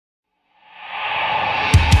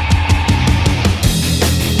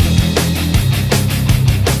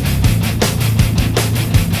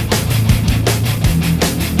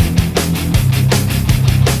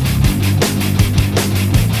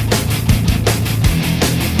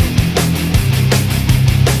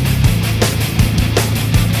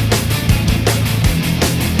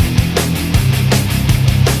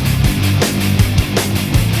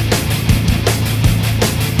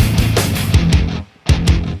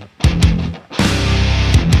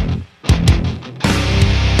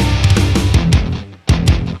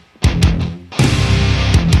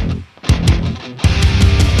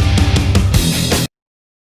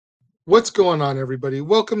What's going on, everybody?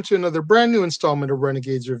 Welcome to another brand new installment of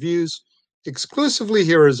Renegades Reviews, exclusively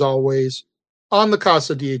here as always on the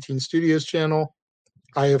Casa D18 Studios channel.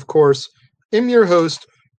 I, of course, am your host,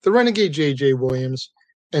 the Renegade JJ Williams,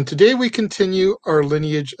 and today we continue our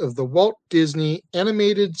lineage of the Walt Disney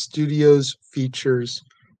Animated Studios features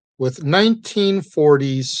with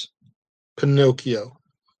 1940s Pinocchio,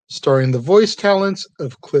 starring the voice talents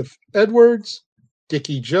of Cliff Edwards,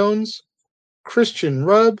 Dickie Jones, Christian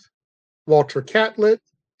Rubb, Walter Catlett,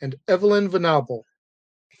 and Evelyn Venable.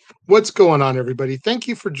 What's going on, everybody? Thank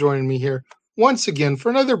you for joining me here once again for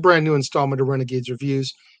another brand new installment of Renegades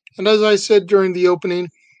Reviews. And as I said during the opening,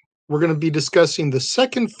 we're going to be discussing the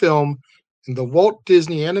second film in the Walt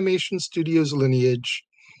Disney Animation Studios lineage,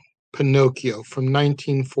 Pinocchio, from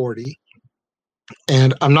 1940.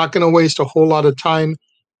 And I'm not going to waste a whole lot of time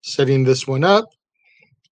setting this one up.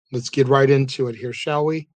 Let's get right into it here, shall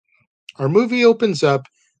we? Our movie opens up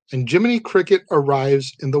and Jiminy Cricket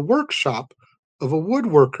arrives in the workshop of a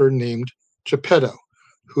woodworker named Geppetto,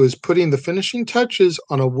 who is putting the finishing touches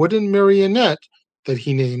on a wooden marionette that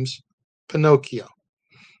he names Pinocchio.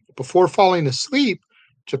 Before falling asleep,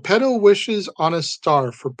 Geppetto wishes on a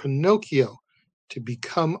star for Pinocchio to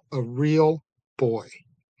become a real boy.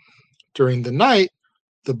 During the night,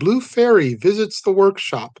 the Blue Fairy visits the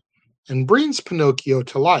workshop and brings Pinocchio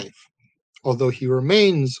to life, although he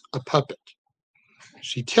remains a puppet.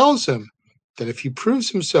 She tells him that if he proves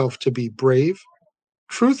himself to be brave,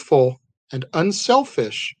 truthful, and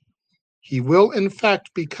unselfish, he will in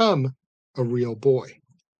fact become a real boy.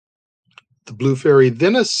 The Blue Fairy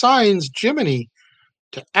then assigns Jiminy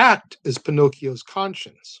to act as Pinocchio's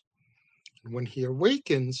conscience. And when he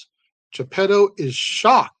awakens, Geppetto is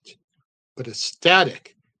shocked but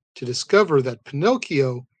ecstatic to discover that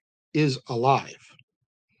Pinocchio is alive.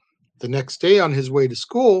 The next day on his way to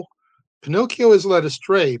school, Pinocchio is led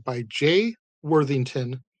astray by J.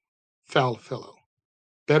 Worthington Foulfellow,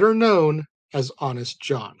 better known as Honest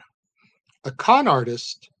John, a con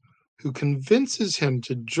artist who convinces him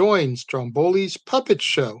to join Stromboli's puppet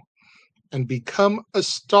show and become a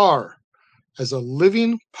star as a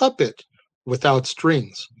living puppet without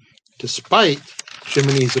strings, despite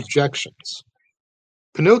Jiminy's objections.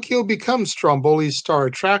 Pinocchio becomes Stromboli's star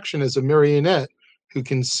attraction as a marionette who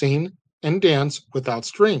can sing and dance without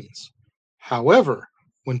strings. However,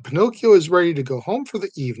 when Pinocchio is ready to go home for the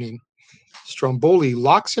evening, Stromboli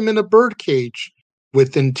locks him in a birdcage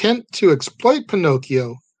with intent to exploit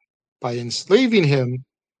Pinocchio by enslaving him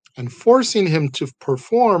and forcing him to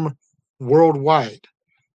perform worldwide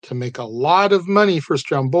to make a lot of money for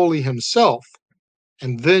Stromboli himself,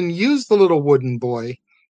 and then use the little wooden boy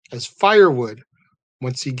as firewood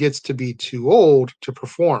once he gets to be too old to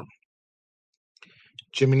perform.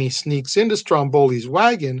 Jiminy sneaks into Stromboli's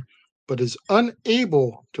wagon but is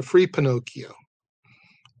unable to free Pinocchio.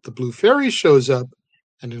 The Blue Fairy shows up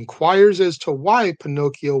and inquires as to why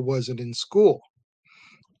Pinocchio wasn't in school.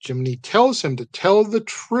 Jiminy tells him to tell the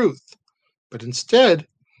truth, but instead,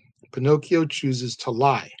 Pinocchio chooses to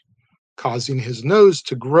lie, causing his nose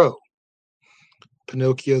to grow.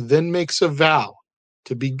 Pinocchio then makes a vow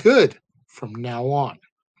to be good from now on,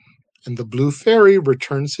 and the Blue Fairy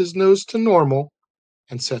returns his nose to normal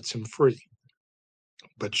and sets him free.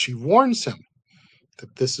 But she warns him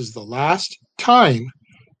that this is the last time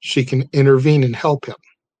she can intervene and help him.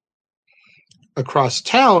 Across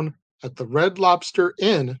town at the Red Lobster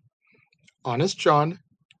Inn, Honest John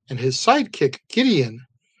and his sidekick Gideon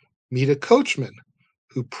meet a coachman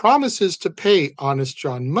who promises to pay Honest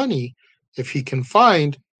John money if he can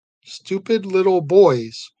find stupid little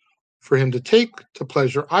boys for him to take to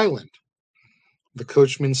Pleasure Island. The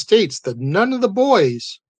coachman states that none of the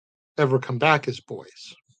boys ever come back as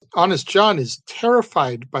boys. Honest John is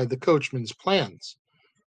terrified by the coachman's plans,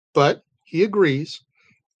 but he agrees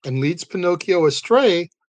and leads Pinocchio astray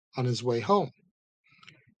on his way home.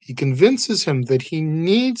 He convinces him that he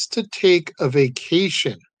needs to take a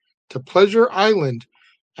vacation to Pleasure Island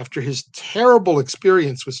after his terrible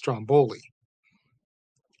experience with Stromboli.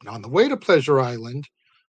 And on the way to Pleasure Island,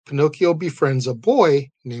 Pinocchio befriends a boy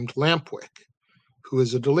named Lampwick, who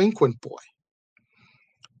is a delinquent boy.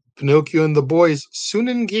 Pinocchio and the boys soon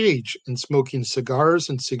engage in smoking cigars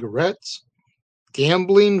and cigarettes,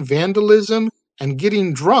 gambling, vandalism, and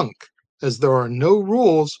getting drunk, as there are no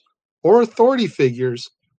rules or authority figures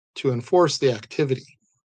to enforce the activity,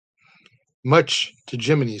 much to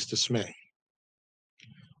Jiminy's dismay.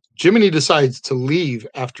 Jiminy decides to leave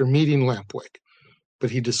after meeting Lampwick,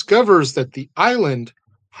 but he discovers that the island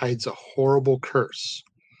hides a horrible curse.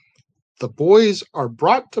 The boys are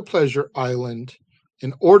brought to Pleasure Island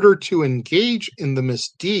in order to engage in the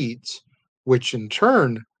misdeeds, which in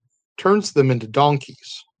turn turns them into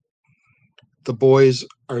donkeys. The boys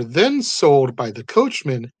are then sold by the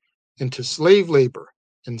coachman into slave labor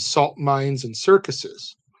in salt mines and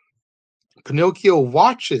circuses. Pinocchio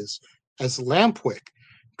watches as Lampwick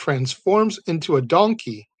transforms into a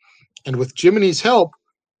donkey and, with Jiminy's help,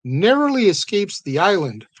 narrowly escapes the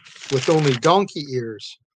island with only donkey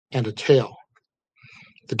ears and a tail.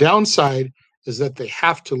 The downside is that they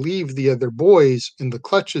have to leave the other boys in the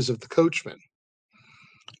clutches of the coachman.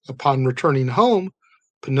 Upon returning home,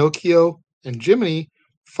 Pinocchio and Jiminy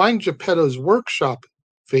find Geppetto's workshop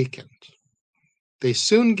vacant. They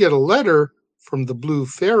soon get a letter from the Blue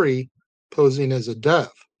Fairy posing as a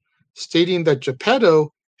dove, stating that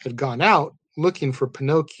Geppetto had gone out looking for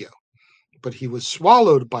Pinocchio, but he was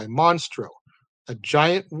swallowed by Monstro, a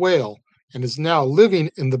giant whale, and is now living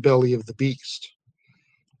in the belly of the beast.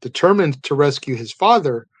 Determined to rescue his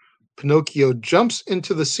father, Pinocchio jumps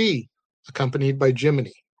into the sea, accompanied by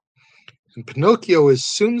Jiminy. And Pinocchio is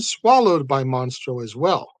soon swallowed by Monstro as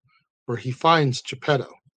well, where he finds Geppetto.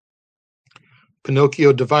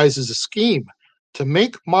 Pinocchio devises a scheme to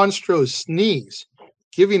make Monstro sneeze,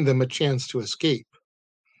 giving them a chance to escape.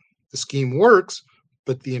 The scheme works,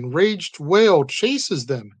 but the enraged whale chases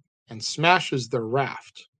them and smashes their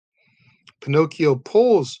raft. Pinocchio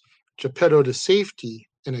pulls Geppetto to safety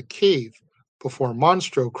in a cave before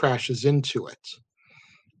Monstro crashes into it.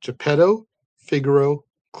 Geppetto, Figaro,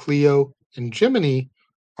 Cleo, and Jiminy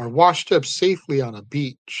are washed up safely on a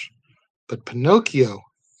beach, but Pinocchio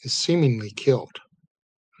is seemingly killed.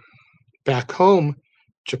 Back home,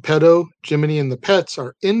 Geppetto, Jiminy, and the pets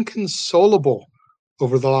are inconsolable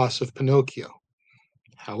over the loss of Pinocchio.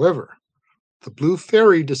 However, the Blue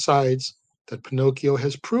Fairy decides that Pinocchio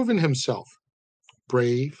has proven himself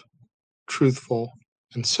brave, truthful,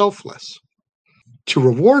 and selfless. To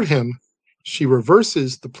reward him, she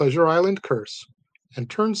reverses the Pleasure Island curse and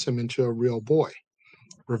turns him into a real boy,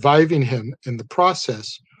 reviving him in the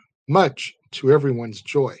process, much to everyone's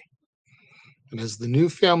joy. And as the new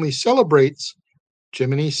family celebrates,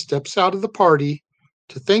 Jiminy steps out of the party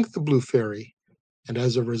to thank the Blue Fairy, and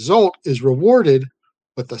as a result is rewarded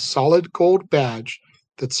with a solid gold badge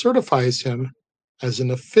that certifies him as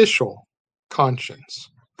an official conscience.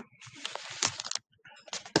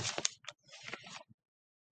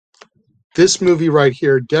 This movie right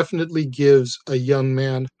here definitely gives a young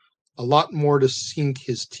man a lot more to sink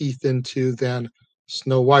his teeth into than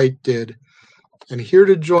Snow White did. And here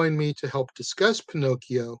to join me to help discuss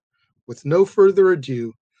Pinocchio, with no further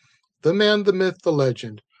ado, the man, the myth, the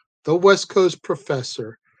legend, the West Coast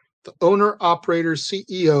professor, the owner, operator,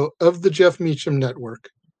 CEO of the Jeff Meacham Network,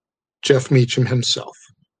 Jeff Meacham himself.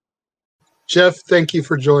 Jeff, thank you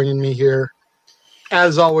for joining me here.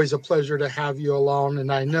 As always, a pleasure to have you along.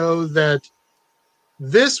 And I know that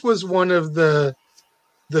this was one of the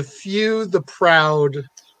few, the proud,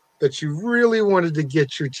 that you really wanted to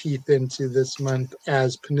get your teeth into this month,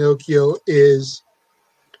 as Pinocchio is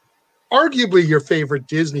arguably your favorite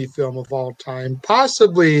Disney film of all time,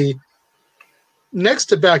 possibly next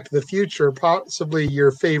to Back to the Future, possibly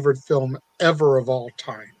your favorite film ever of all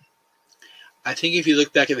time. I think if you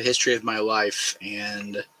look back at the history of my life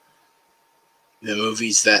and the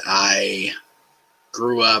movies that I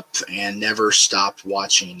grew up and never stopped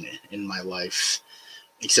watching in my life,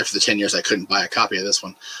 except for the 10 years I couldn't buy a copy of this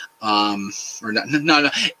one. Or no,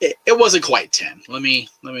 it wasn't quite 10. Let me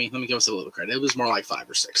give us a little credit. It was more like 5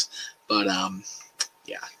 or 6. But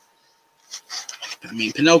yeah. I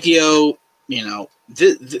mean, Pinocchio, you know,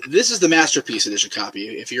 this is the masterpiece edition copy.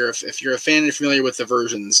 If you're a fan and familiar with the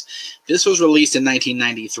versions, this was released in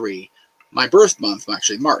 1993. My birth month,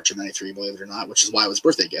 actually March of 93, believe it or not, which is why it was a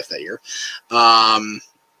birthday gift that year.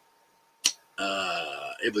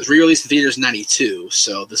 It was re-released in theaters in 92,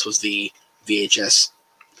 so this was the VHS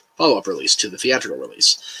follow-up release to the theatrical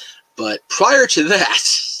release. But prior to that,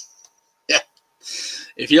 yeah,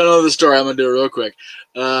 if you don't know the story, I'm going to do it real quick.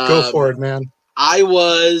 Go for it, man. I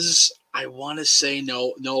want to say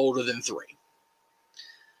no older than 3.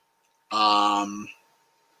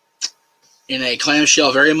 In a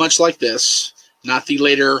clamshell very much like this, not the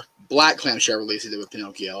later black clamshell release they did with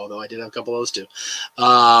Pinocchio, although I did have a couple of those too.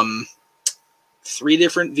 3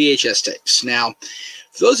 different VHS tapes. Now,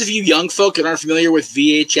 for those of you young folk that aren't familiar with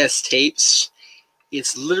VHS tapes,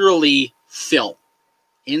 it's literally film.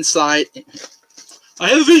 Inside, I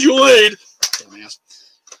have a visual aid. Dumbass.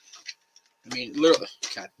 I mean, literally,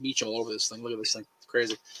 God, Meach all over this thing. Look at this thing. It's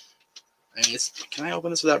crazy. I mean, can I open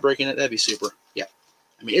this without breaking it? That'd be super. Yeah.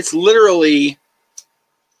 I mean, it's literally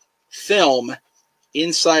film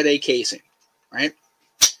inside a casing, right?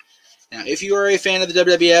 Now, if you are a fan of the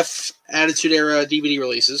WWF Attitude Era DVD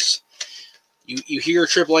releases, You hear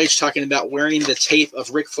Triple H talking about wearing the tape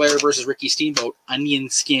of Ric Flair versus Ricky Steamboat onion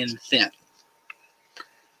skin thin.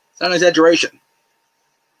 It's not an exaggeration.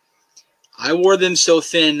 I wore them so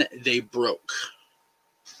thin they broke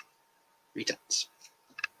 3 times.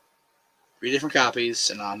 3 different copies,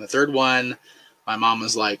 and on the 3rd one, my mom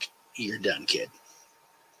was like, "You're done, kid."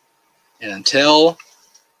 And until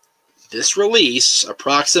this release,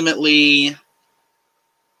 approximately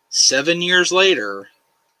 7 years later,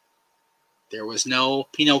 there was no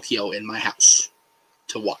Pinocchio in my house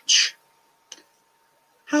to watch.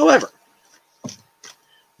 However,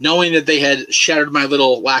 knowing that they had shattered my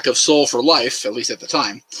little lack of soul for life, at least at the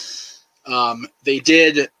time, they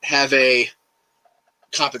did have a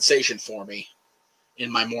compensation for me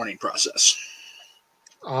in my mourning process.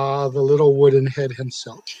 Ah, the little wooden head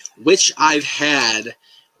himself. Which I've had.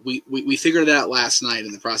 We figured it out last night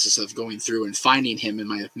in the process of going through and finding him in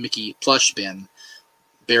my Mickey plush bin,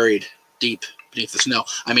 buried deep beneath the snow.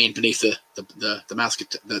 I mean, beneath the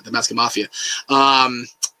Masca Mafia.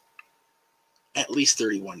 At least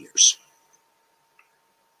 31 years.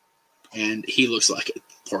 And he looks like it.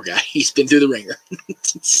 Poor guy. He's been through the ringer.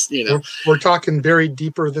 You know. We're talking buried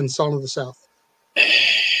deeper than Song of the South.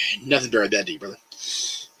 Nothing buried that deep, brother.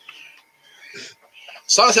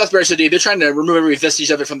 Song of the South buried so deep, they're trying to remove every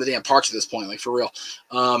vestige of it from the damn parks at this point, like for real.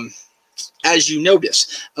 As you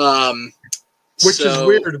notice. Which is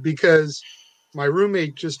weird because my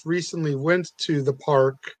roommate just recently went to the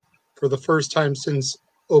park for the first time since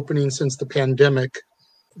the pandemic,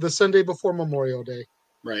 the Sunday before Memorial Day.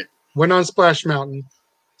 Right. Went on Splash Mountain,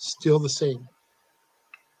 still the same.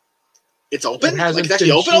 It's open? It hasn't like, it's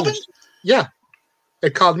actually open? Yeah.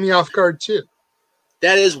 It caught me off guard, too.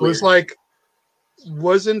 That is weird. It was like,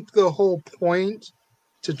 wasn't the whole point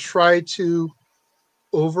to try to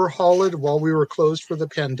overhaul it while we were closed for the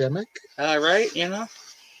pandemic? Right, you know?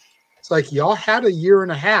 It's like, y'all had a year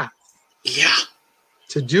and a half. Yeah.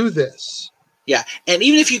 To do this. Yeah, and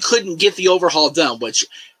even if you couldn't get the overhaul done, which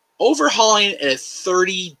overhauling a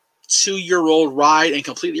 32-year-old ride and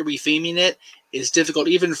completely retheming it is difficult,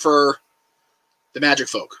 even for the Magic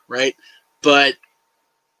folk, right? But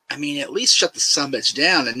I mean, at least shut the sumbitch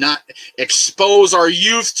down and not expose our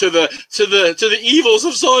youth to the evils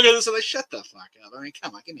of Song of the South. Shut the fuck up! I mean,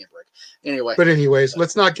 come on, give me a break. Anyway, but anyways,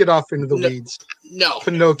 let's not get off into the weeds. No,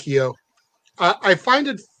 Pinocchio. I find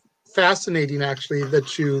it fascinating, actually,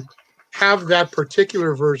 that you have that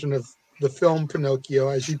particular version of the film Pinocchio,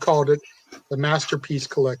 as you called it, the Masterpiece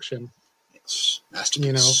Collection. Yes, masterpiece.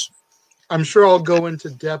 You know, I'm sure I'll go into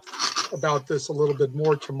depth about this a little bit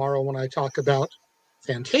more tomorrow when I talk about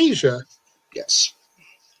Fantasia. Yes.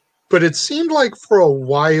 But it seemed like for a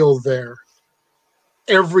while there,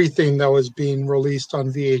 everything that was being released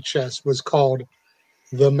on VHS was called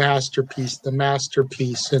the Masterpiece, the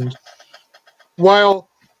Masterpiece. And while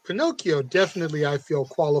Pinocchio definitely, I feel,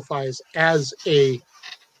 qualifies as a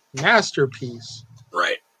masterpiece.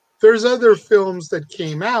 Right. There's other films that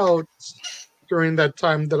came out during that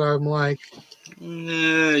time that I'm like,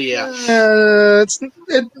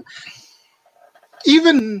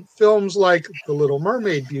 even films like The Little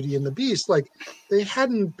Mermaid, Beauty and the Beast, like they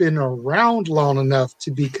hadn't been around long enough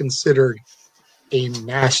to be considered a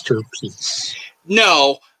masterpiece.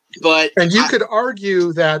 No, but and you could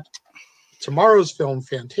argue that tomorrow's film,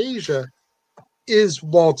 Fantasia, is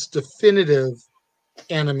Walt's definitive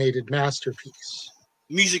animated masterpiece.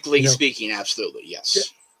 Musically speaking, absolutely,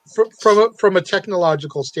 yes. From a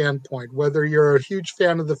technological standpoint, whether you're a huge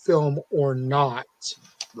fan of the film or not,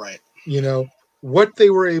 right? You know, what they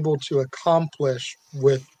were able to accomplish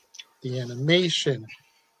with the animation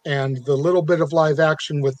and the little bit of live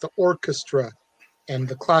action with the orchestra and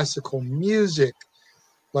the classical music,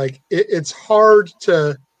 like it's hard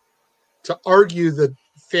to argue that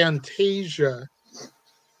Fantasia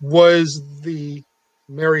was the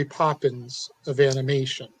Mary Poppins of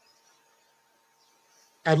animation,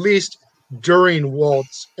 at least during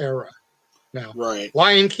Walt's era. Now, right.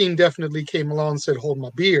 Lion King definitely came along and said, "Hold my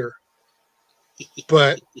beer."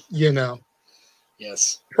 But, you know,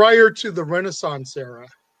 yes, prior to the Renaissance era,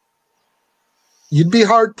 you'd be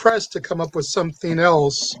hard-pressed to come up with something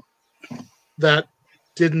else that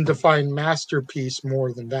didn't define masterpiece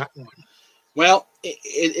more than that one. Well,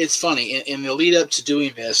 it's funny. In the lead up to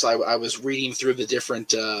doing this, I was reading through the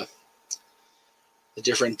different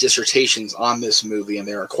dissertations on this movie, and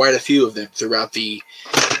there are quite a few of them throughout the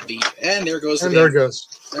and there goes. And there it goes.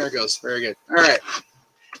 There it goes. Very good. All right.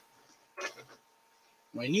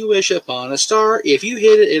 When you wish upon a star, if you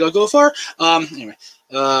hit it, it'll go far. Anyway.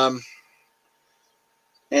 And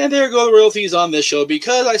there go the royalties on this show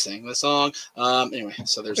because I sang the song. Anyway,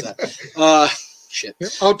 so there's that. Shit. Yeah,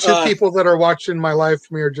 all two people that are watching my live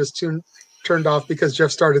premiere just turned off because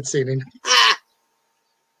Jeff started singing.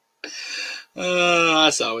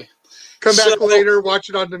 That's how we come back later, watch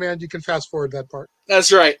it on demand. You can fast forward that part.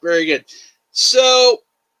 That's right. Very good. So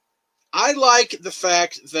I like the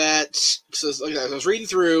fact that, like I was reading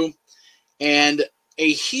through, and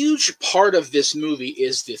a huge part of this movie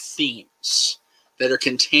is the themes that are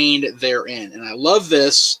contained therein. And I love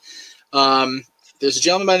this. There's a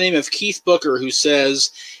gentleman by the name of Keith Booker who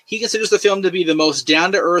says he considers the film to be the most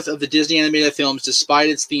down-to-earth of the Disney animated films despite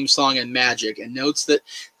its theme song and magic, and notes that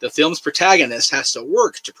the film's protagonist has to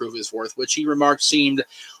work to prove his worth, which he remarked seemed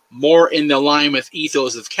more in the line with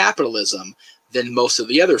ethos of capitalism than most of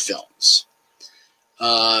the other films.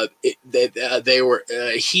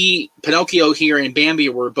 Pinocchio here and Bambi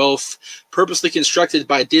were both purposely constructed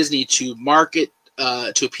by Disney to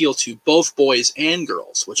to appeal to both boys and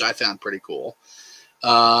girls, which I found pretty cool.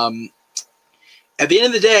 At the end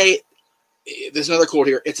of the day, there's another quote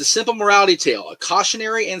here. It's a simple morality tale, a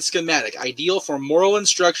cautionary and schematic, ideal for moral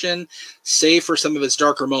instruction, save for some of its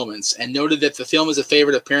darker moments, and noted that the film is a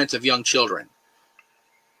favorite of parents of young children.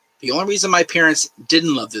 The only reason my parents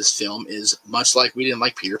didn't love this film is much like we didn't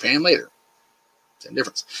like Peter Pan later. Same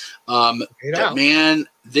difference. But man,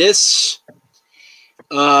 this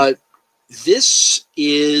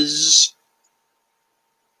is,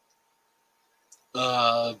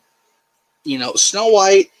 Snow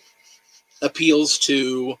White appeals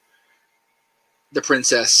to the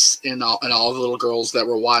princess and all the little girls that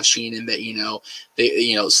were watching, and that,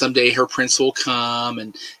 they, someday her prince will come,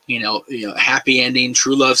 and, happy ending,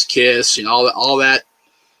 true love's kiss, all that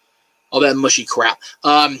mushy crap.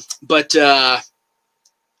 But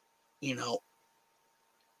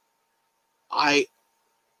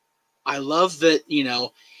I love that,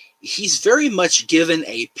 he's very much given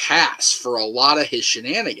a pass for a lot of his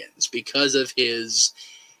shenanigans because of his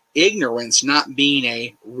ignorance, not being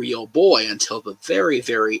a real boy until the very,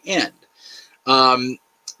 very end.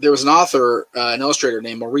 There was an author, an illustrator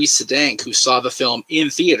named Maurice Sedank, who saw the film in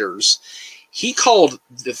theaters. He called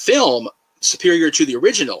the film superior to the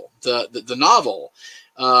original, the novel.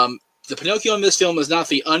 The Pinocchio in this film is not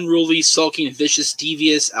the unruly, sulking, vicious,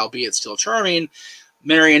 devious, albeit still charming,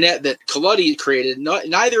 marionette that Collodi created.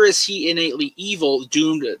 Neither is he innately evil,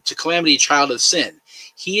 doomed to calamity, child of sin.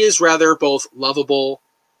 He is rather both lovable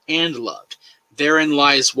and loved. Therein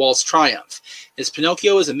lies Walt's triumph. His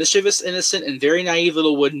Pinocchio is a mischievous, innocent, and very naive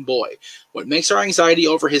little wooden boy. What makes our anxiety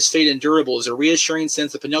over his fate endurable is a reassuring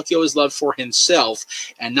sense that Pinocchio is loved for himself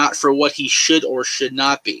and not for what he should or should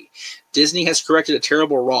not be. Disney has corrected a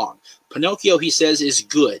terrible wrong. Pinocchio, he says, is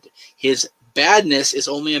good. His badness is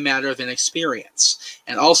only a matter of inexperience.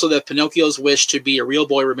 And also that Pinocchio's wish to be a real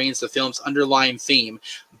boy remains the film's underlying theme,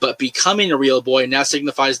 but becoming a real boy now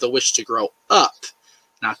signifies the wish to grow up,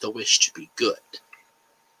 not the wish to be good.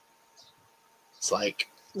 It's like,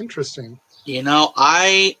 interesting.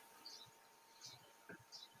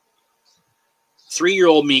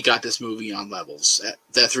 3-year-old me got this movie on levels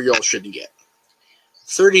that 3-year-old shouldn't get.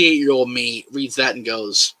 38-year-old me reads that and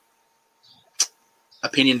goes,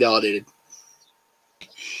 opinion validated.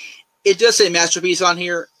 It does say masterpiece on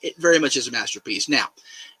here. It very much is a masterpiece. Now,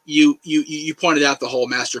 you pointed out the whole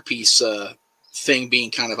masterpiece thing being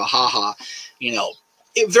kind of a ha-ha.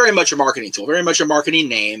 It very much a marketing tool, very much a marketing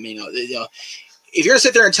name. If you're going to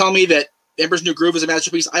sit there and tell me that Emperor's New Groove is a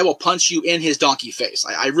masterpiece, I will punch you in his donkey face.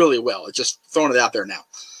 I really will. It's just throwing it out there now.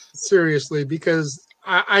 Seriously, because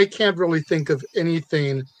I can't really think of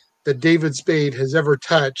anything that David Spade has ever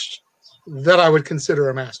touched that I would consider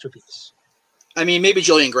a masterpiece. I mean, maybe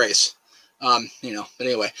Jillian Grace, but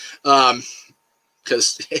anyway,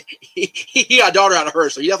 because he got a daughter out of her,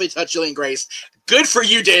 so he definitely touched Jillian Grace. Good for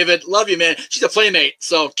you, David. Love you, man. She's a playmate,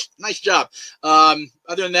 so nice job. Other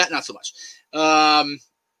than that, not so much. I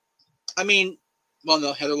mean, well,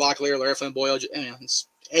 no, Heather Locklear, Larry Flynn Boyle.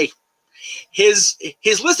 Hey, his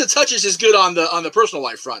list of touches is good on the personal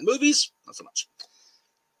life front. Movies, not so much.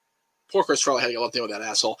 Poor Chris Farley had to get lumped in with that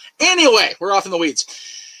asshole. Anyway, we're off in the weeds.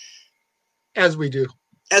 As we do.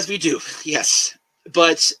 As we do, yes.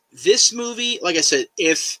 But this movie, like I said,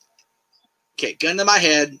 gun to my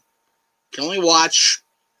head, can only watch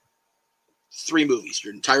 3 movies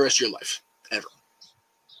your entire rest of your life, ever.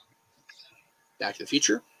 Back to the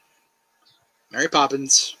Future, Mary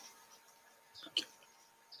Poppins.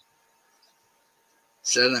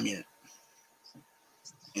 Said it, I mean it.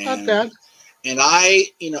 Not bad. And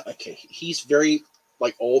he's very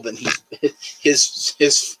old, and his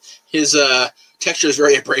texture is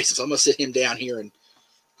very abrasive. So I'm gonna sit him down here and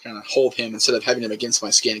kind of hold him instead of having him against my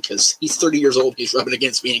skin, because he's 30 years old. He's rubbing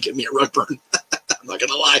against me and giving me a rug burn. I'm not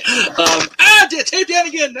gonna lie. Tape down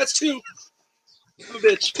again. That's two. I'm a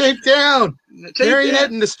bitch. Tape down.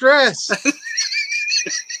 Marionette in distress.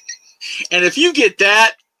 And if you get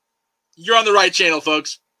that, you're on the right channel,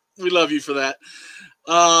 folks. We love you for that.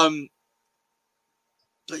 But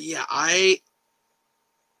yeah,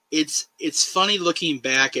 it's funny looking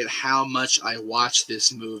back at how much I watched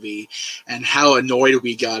this movie and how annoyed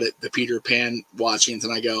we got at the Peter Pan watchings,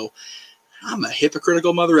 and I go, I'm a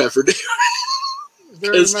hypocritical mother effer.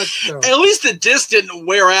 Very much so. At least the disc didn't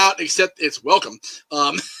wear out, except it's welcome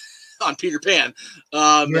on Peter Pan.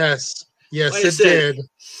 Yes, like it did.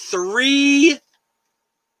 3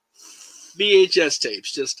 VHS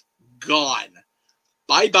tapes just gone.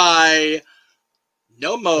 Bye-bye.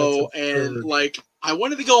 No mo. And like, I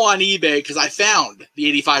wanted to go on eBay because I found the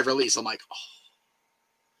 85 release. I'm like, oh,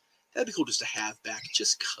 that'd be cool just to have back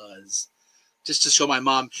just because. Just to show my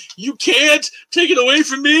mom, you can't take it away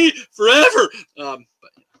from me forever. But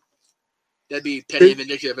that'd be petty and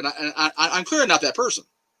vindictive. And I'm clearly not that person.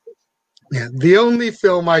 Yeah, the only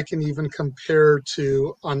film I can even compare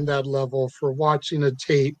to on that level for watching a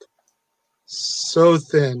tape so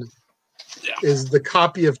thin is the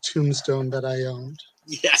copy of Tombstone that I owned.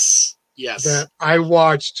 Yes. That I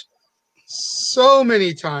watched so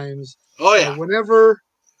many times. Oh, yeah. Whenever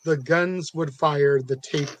the guns would fire, the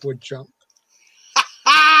tape would jump.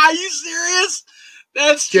 Are you serious?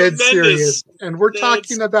 That's dead tremendous. Serious. And we're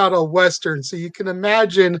talking about a Western, so you can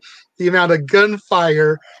imagine the amount of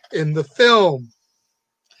gunfire in the film.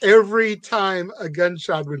 Every time a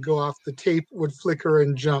gunshot would go off, the tape would flicker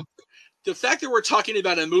and jump. The fact that we're talking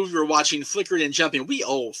about a movie we're watching flickering and jumping, we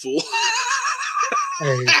old fool.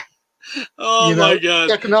 Hey. Oh my God.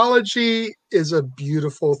 Technology is a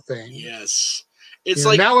beautiful thing. Yes. It's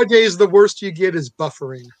like nowadays the worst you get is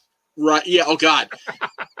buffering. Right. Yeah. Oh God.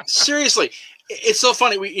 Seriously. It's so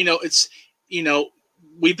funny. We bitch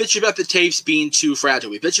about the tapes being too fragile.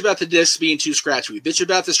 We bitch about the discs being too scratchy. We bitch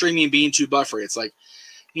about the streaming being too buffery. It's like,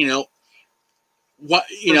 world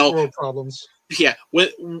problems. Yeah. When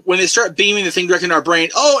they start beaming the thing directly in our brain,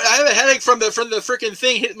 oh, I have a headache from the freaking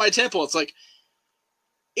thing hitting my temple. It's like,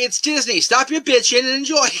 it's Disney. Stop your bitching and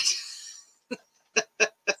enjoy it.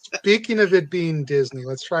 Speaking of it being Disney,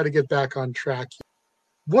 let's try to get back on track.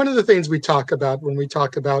 One of the things we talk about when we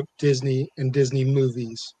talk about Disney and Disney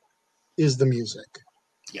movies is the music.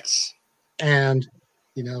 Yes. And,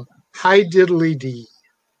 Hi Diddly Dee,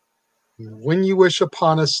 When You Wish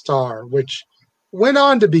Upon a Star, which went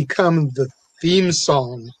on to become the theme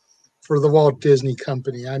song for the Walt Disney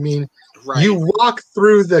Company. I mean, right. You walk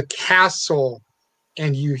through the castle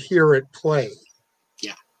and you hear it play.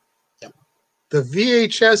 Yeah. Yep. The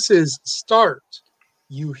VHSs start,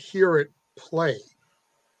 you hear it play.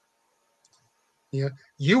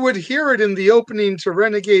 You would hear it in the opening to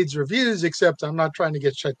Renegades reviews, except I'm not trying to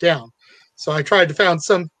get shut down. So I tried to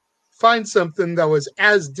find something that was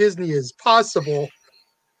as Disney as possible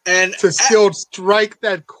and to still strike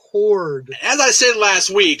that chord. As I said last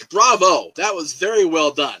week, bravo. That was very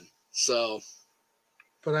well done. So,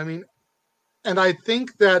 but I mean, and I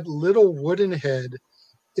think that Little Wooden Head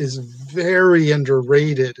is very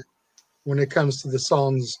underrated when it comes to the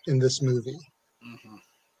songs in this movie. Mm-hmm.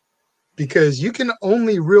 Because you can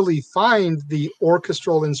only really find the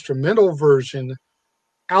orchestral instrumental version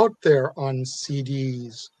out there on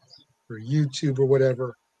CDs or YouTube or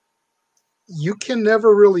whatever. You can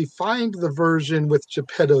never really find the version with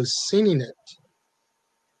Geppetto singing it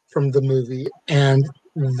from the movie. And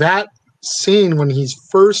that scene when he's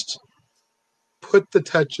first put the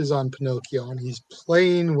touches on Pinocchio and he's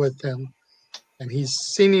playing with him and he's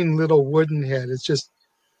singing Little Wooden Head, it's just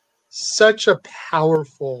such a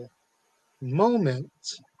powerful moment.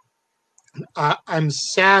 I'm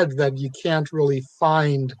sad that you can't really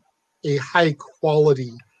find a high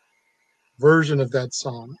quality version of that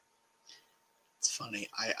song. It's funny.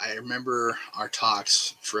 I remember our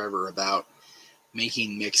talks forever about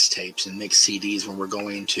making mixtapes and mix CDs when we're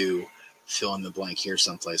going to fill in the blank here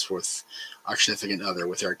someplace with our significant other,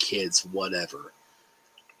 with our kids, whatever.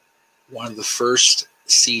 One of the first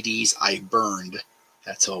CDs I burned,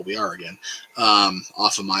 that's how old we are again,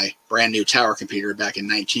 off of my brand new tower computer back in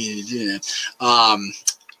 19,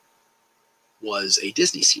 was a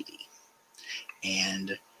Disney CD.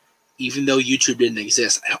 And even though YouTube didn't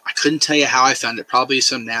exist, I couldn't tell you how I found it. Probably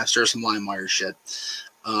some Napster, some LimeWire shit.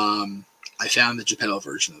 I found the Geppetto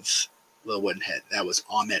version of Little Wooden Head. That was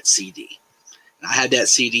on that CD. And I had that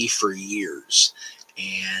CD for years.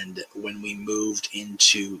 And when we moved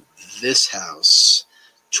into this house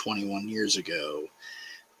 21 years ago,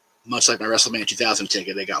 much like my WrestleMania 2000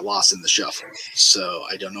 ticket, it got lost in the shuffle. So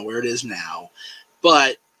I don't know where it is now.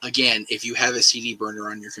 But again, if you have a CD burner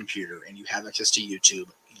on your computer and you have access to YouTube,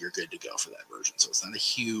 you're good to go for that version. So it's not a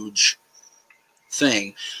huge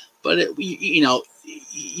thing. But,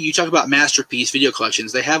 you talk about masterpiece video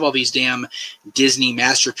collections. They have all these damn Disney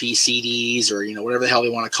masterpiece CDs or, whatever the hell they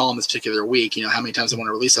want to call them this particular week. How many times they want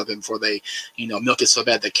to release something before they, milk it so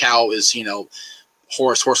bad the cow is,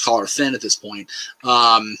 horse collar thin at this point.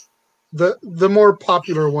 The more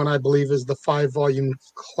popular one, I believe, is the 5-volume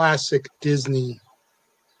classic Disney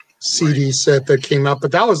CD set that came out,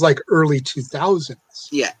 but that was like early 2000s.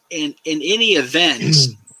 Yeah, and in any event,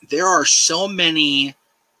 there are so many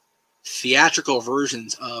theatrical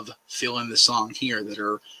versions of Fill in the Song here that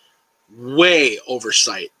are way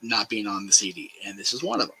oversight not being on the CD, and this is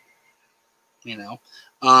one of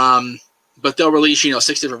them. But they'll release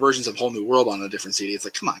 6 different versions of Whole New World on a different CD. It's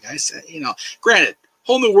like, come on, guys. Granted,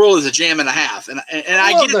 Whole New World is a jam and a half, and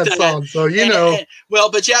I get that song, so well,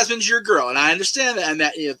 but Jasmine's your girl, and I understand that, and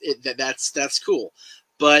that's cool.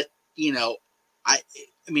 But I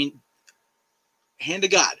mean, hand to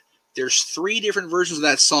God, there's 3 different versions of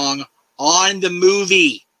that song on the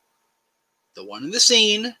movie. The one in the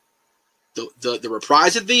scene, the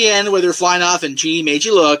reprise at the end where they're flying off and Genie Made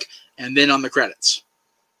You Look, and then on the credits.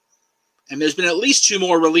 And there's been at least 2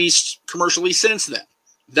 more released commercially since then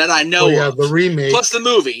that I know of. The remake. Plus the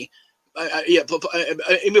movie.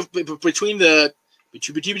 Between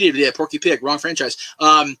Porky Pig, wrong franchise.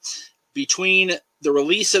 Between the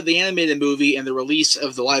release of the animated movie and the release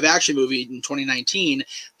of the live action movie in 2019,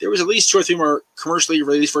 there was at least 2 or 3 more commercially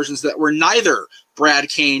released versions that were neither Brad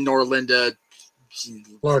Kane nor Linda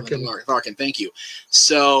Larkin. Thank you.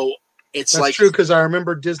 So that's like true, because I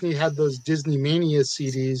remember Disney had those Disney Mania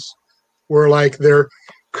CDs where like their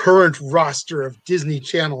current roster of Disney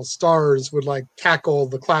Channel stars would like tackle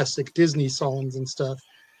the classic Disney songs and stuff.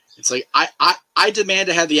 It's like I demand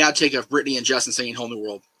to have the outtake of Britney and Justin singing Whole New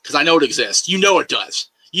World, because I know it exists. You know it does.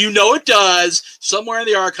 It does. Somewhere in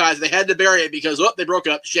the archives they had to bury it because they broke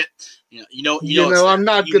up. Shit. I'm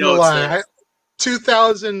not gonna lie.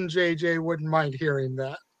 2000 JJ wouldn't mind hearing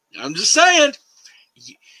that. I'm just saying.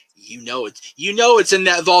 It's in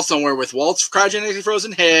that vault somewhere with Walt's cryogenically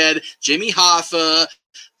frozen head, Jimmy Hoffa,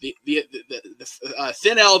 the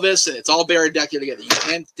Thin Elvis, and it's all buried back here together.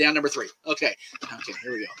 And down number 3. Okay,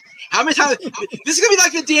 here we go. How many times? This is gonna be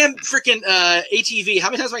like the damn freaking ATV. How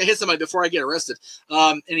many times am I gonna hit somebody before I get arrested?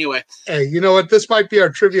 Anyway. Hey, you know what? This might be our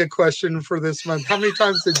trivia question for this month. How many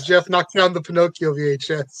times did Jeff knock down the Pinocchio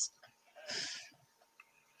VHS?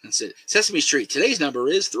 That's it. Sesame Street. Today's number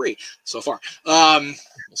is 3 so far. We'll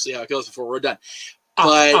see how it goes before we're done.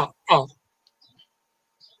 But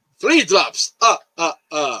 3 drops. So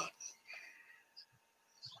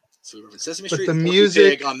we were Sesame Street. But the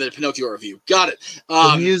music on the Pinocchio review. Got it.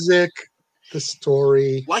 The music, the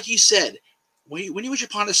story. Like you said, When You Wish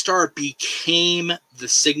Upon a Star became the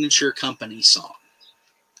signature company song,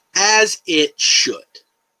 as it should.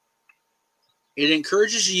 It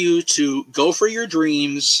encourages you to go for your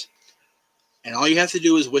dreams, and all you have to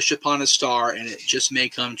do is wish upon a star, and it just may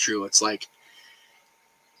come true. It's like,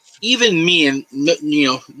 even me, and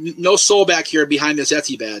no soul back here behind this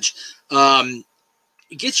Etsy badge,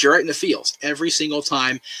 it gets you right in the feels every single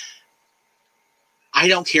time. I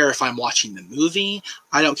don't care if I'm watching the movie.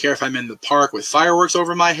 I don't care if I'm in the park with fireworks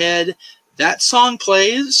over my head. That song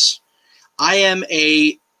plays. I am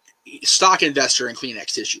a stock investor in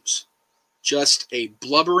Kleenex tissues. Just a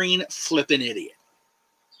blubbering, flippin' idiot.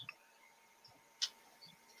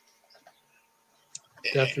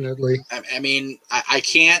 Definitely. I mean, I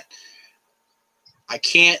can't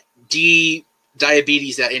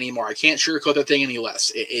de-diabetes that anymore. I can't sugarcoat that thing any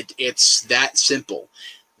less. It's that simple.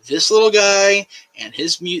 This little guy and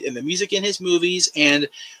and the music in his movies, and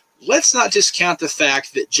let's not discount the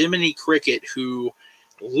fact that Jiminy Cricket, who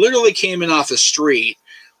literally came in off the street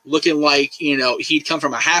looking like, he'd come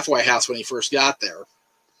from a halfway house when he first got there.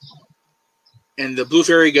 And the Blue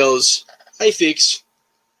Fairy goes, "Hey, Fix."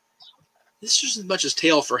 This is just as much a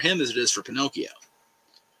tale for him as it is for Pinocchio.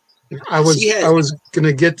 I was going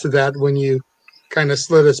to get to that when you kind of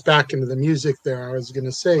slid us back into the music there. I was going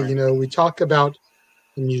to say, we talk about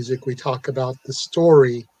the music, we talk about the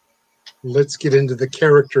story. Let's get into the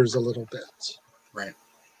characters a little bit. Right.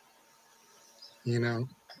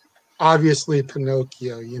 Obviously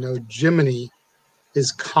Pinocchio, Jiminy,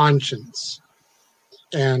 his conscience,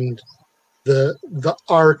 and the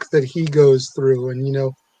arc that he goes through,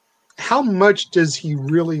 and how much does he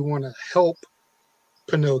really want to help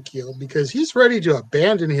Pinocchio, because he's ready to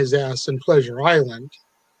abandon his ass in Pleasure Island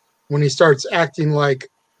when he starts acting like,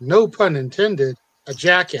 no pun intended, a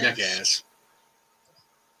jackass.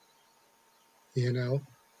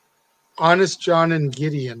 Honest John and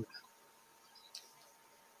Gideon.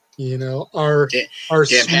 You know, our Damn hat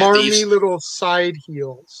smarmy thieves. little side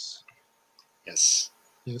heels. Yes.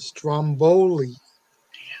 You know, Stromboli.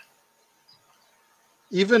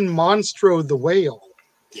 Even Monstro the whale.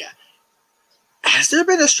 Yeah. Has there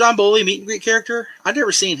been a Stromboli meet and greet character? I've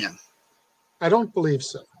never seen him. I don't believe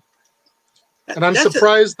so. And I'm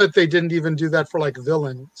surprised that they didn't even do that for like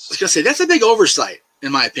villains. I was gonna say that's a big oversight,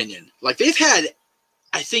 in my opinion. Like they've had,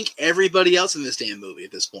 I think, everybody else in this damn movie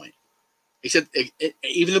at this point, except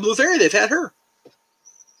even the Blue Fairy. They've had her,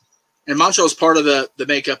 and Monstro is part of the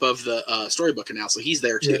makeup of the storybook now, so he's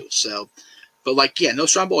there too. Yeah. So, but like, yeah, no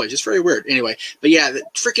Stromboli, just very weird. Anyway, but yeah, the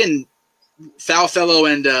freaking Foulfellow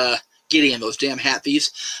and Gideon, those damn hat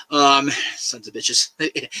thieves, sons of bitches.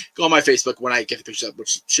 Go on my Facebook when I get the pictures up,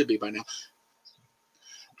 which should be by now.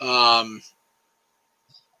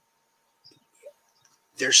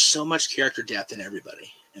 There's so much character depth in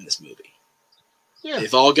everybody in this movie. Yeah.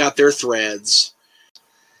 They've all got their threads.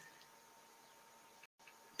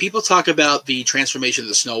 People talk about the transformation of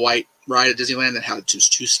the Snow White ride at Disneyland and how it was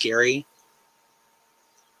too scary.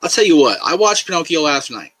 I'll tell you what, I watched Pinocchio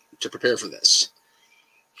last night to prepare for this.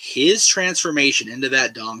 His transformation into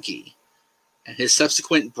that donkey and his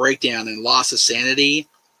subsequent breakdown and loss of sanity,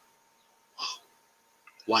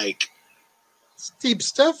 like, steep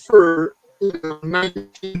stuff for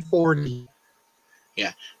 1940.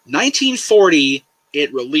 Yeah, 1940.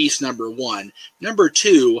 It released, number one. Number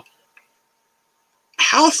two,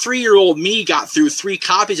 how 3-year-old me got through 3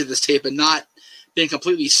 copies of this tape and not been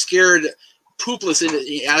completely scared, poopless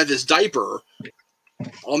out of his diaper,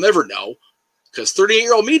 I'll never know. Because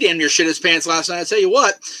 38-year-old me damn near shit his pants last night. I tell you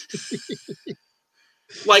what,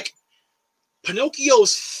 like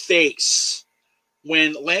Pinocchio's face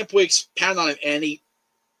when Lampwick's pounding on him and he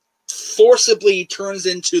forcibly turns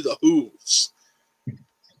into the hooves,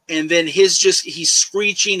 and then he's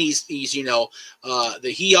screeching, he's you know,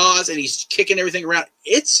 the he-ahs, and he's kicking everything around.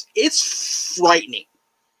 It's frightening.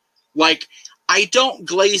 Like, I don't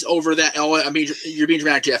glaze over that. Oh, I mean, you're being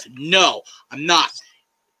dramatic, Jeff. No, I'm not.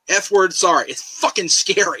 F word, sorry. It's fucking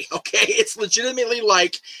scary. Okay, it's legitimately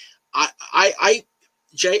like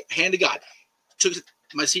Jay, hand to God, took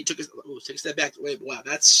my seat, took a step back. Wait, wow,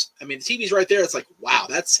 that's, I mean, the TV's right there. It's like, wow,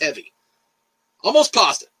 that's heavy. Almost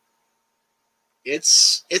paused it.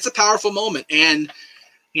 It's a powerful moment, and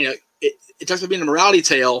you know, it talks about being a morality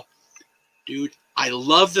tale, dude. I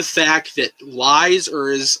love the fact that lies are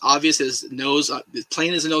as obvious as nose,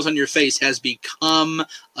 plain as a nose on your face, has become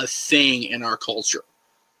a thing in our culture.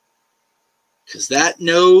 Because that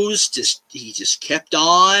nose he just kept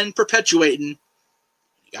on perpetuating.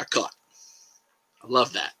 He got caught. I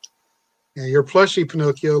love that. Yeah, your plushie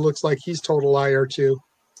Pinocchio looks like he's total liar too.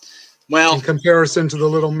 Well, in comparison to the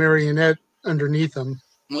little marionette underneath him.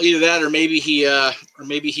 Well, either that, or maybe he got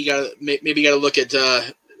to look at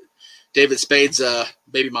David Spade's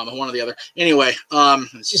baby mama, one or the other. Anyway,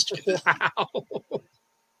 it's just wow.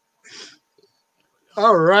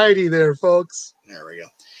 All righty there, folks. There we go.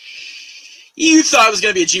 You thought it was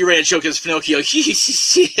going to be a G-rated show because Pinocchio.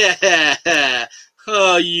 Yeah.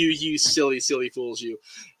 Oh, you silly fools, you.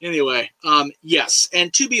 Anyway, yes.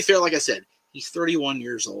 And to be fair, like I said, he's 31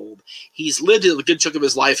 years old. He's lived a good chunk of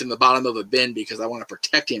his life in the bottom of a bin because I want to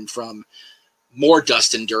protect him from more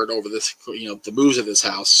dust and dirt over this, you know, the moves of his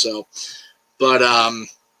house. So, but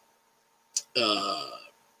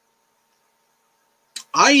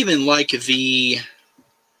I even like the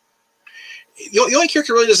only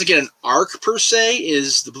character really doesn't get an arc per se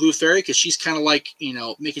is the Blue Fairy, because she's kind of like, you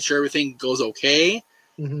know, making sure everything goes okay.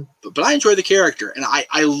 Mm-hmm. But I enjoy the character, and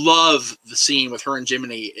I love the scene with her and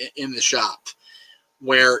Jiminy in the shop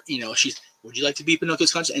where, you know, she's, would you like to be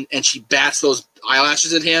Pinocchio's conscience? And she bats those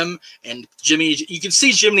eyelashes at him, and Jiminy, you can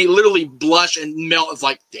see Jiminy literally blush and melt. It's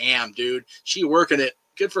like, damn, dude, she working it.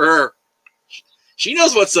 Good for her. She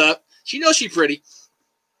knows what's up. She knows she's pretty.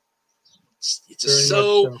 It's just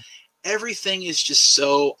so. Everything is just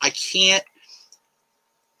so, I can't.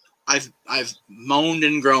 I've moaned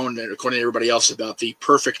and groaned, according to everybody else, about the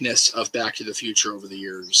perfectness of Back to the Future over the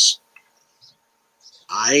years.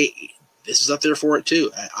 This is up there for it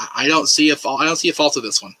too. I don't see a fault. I don't see a fault to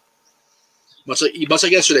this one. Much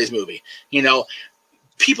like yesterday's movie. You know,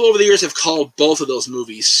 people over the years have called both of those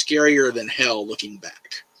movies scarier than hell looking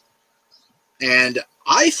back. And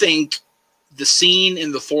I think the scene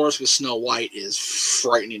in the forest with Snow White is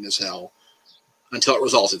frightening as hell until it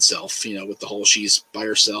resolves itself, you know, with the whole she's by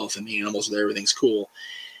herself and the animals and everything's cool.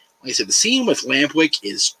 Like I said, the scene with Lampwick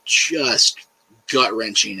is just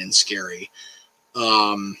gut-wrenching and scary.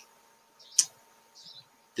 The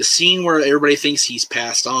The scene where everybody thinks he's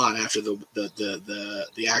passed on after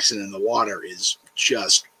the accident in the water is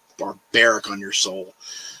just barbaric on your soul.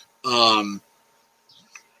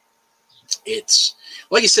 It's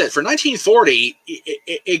like you said, for 1940,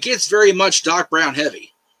 it gets very much Doc Brown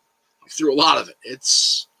heavy through a lot of it.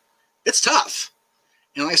 It's tough.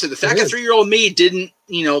 And like I said, the fact that 3-year-old me didn't,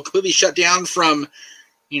 completely shut down from,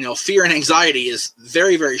 fear and anxiety is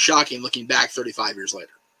very, very shocking looking back 35 years later.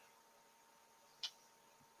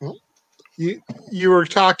 Well, you were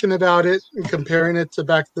talking about it and comparing it to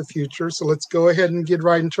Back to the Future, so let's go ahead and get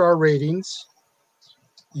right into our ratings.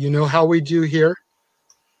 You know how we do here.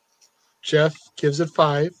 Jeff gives it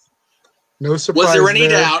 5. No surprise. Was there any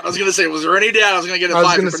doubt? I was going to say, was there any doubt I was going to get a 5? I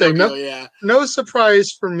was going to say, no, yeah. No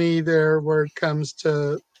surprise for me there where it comes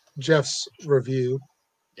to Jeff's review.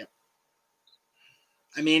 Yep.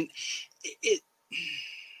 I mean,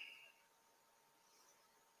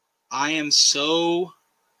 I am so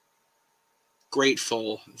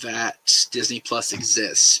grateful that Disney Plus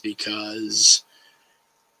exists because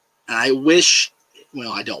I wish,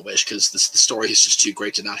 well, I don't wish because the story is just too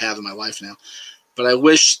great to not have in my life now, but I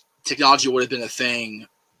wish technology would have been a thing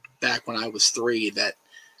back when I was 3 that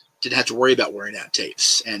didn't have to worry about wearing out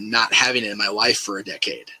tapes and not having it in my life for a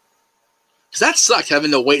decade. Because that sucked,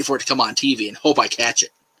 having to wait for it to come on TV and hope I catch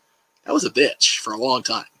it. That was a bitch for a long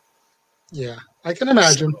time. Yeah, I can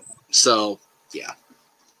imagine. So yeah.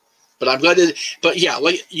 But I'm glad to, but yeah,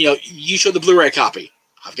 like, you showed the Blu-ray copy.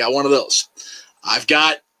 I've got one of those. I've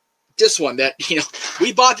got this one that,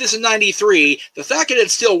 we bought this in 93. The fact that it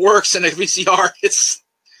still works in a VCR is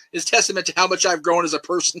testament to how much I've grown as a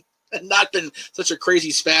person and not been such a crazy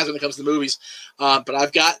spaz when it comes to movies. But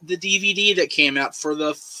I've got the DVD that came out for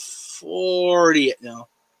the 1940,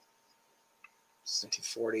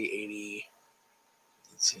 80,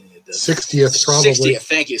 60th, probably. 60th,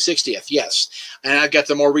 thank you, 60th, yes. And I've got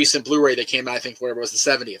the more recent Blu-ray that came out, I think, whatever it was,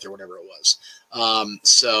 the 70th or whatever it was.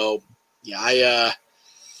 So, yeah,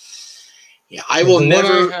 I will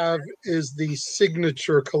never. What I have is the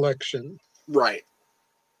signature collection. Right.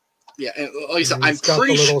 Yeah, and like I said, I'm got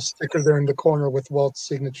pretty the little sticker there in the corner with Walt's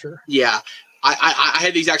signature. Yeah, I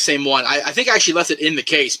had the exact same one. I think I actually left it in the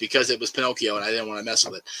case because it was Pinocchio and I didn't want to mess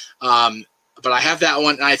with it. But I have that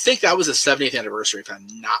one, and I think that was the 70th anniversary, if I'm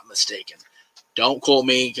not mistaken. Don't quote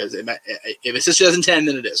me, because if it says 2010,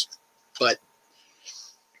 then it is. But,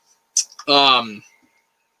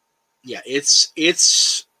 yeah,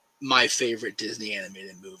 it's my favorite Disney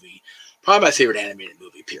animated movie. Probably my favorite animated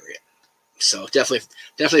movie, period. So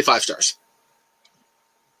definitely 5 stars.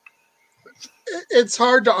 It's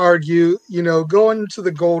hard to argue, going to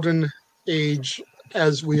the golden age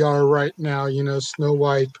as we are right now, Snow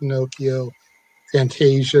White, Pinocchio,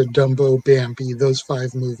 Fantasia, Dumbo, Bambi, those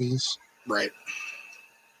 5 movies. Right.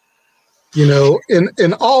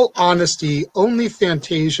 In all honesty, only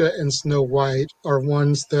Fantasia and Snow White are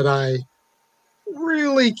ones that I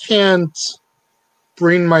really can't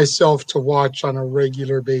bring myself to watch on a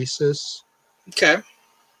regular basis. Okay.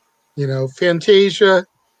 Fantasia,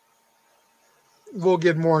 we'll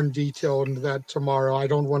get more in detail into that tomorrow. I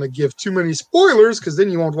don't want to give too many spoilers because then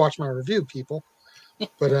you won't watch my review, people.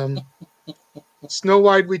 But Snow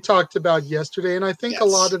White we talked about yesterday, and I think a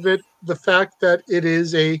lot of it, the fact that it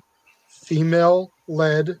is a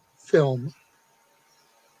female-led film,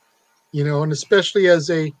 and especially as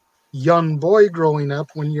a young boy growing up,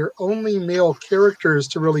 when your only male characters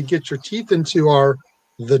to really get your teeth into are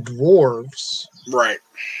the dwarves. Right.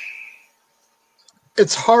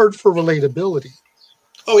 It's hard for relatability.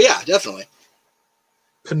 Oh, yeah, definitely.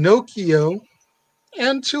 Pinocchio,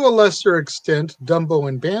 and to a lesser extent, Dumbo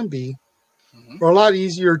and Bambi, are a lot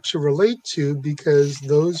easier to relate to because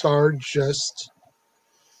those are just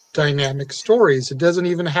dynamic stories. It doesn't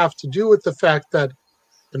even have to do with the fact that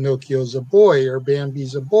Pinocchio's a boy or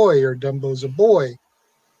Bambi's a boy or Dumbo's a boy.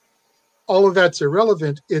 All of that's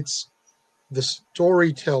irrelevant. It's the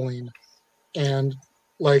storytelling and,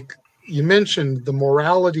 like you mentioned, the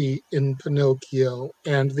morality in Pinocchio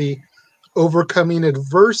and the overcoming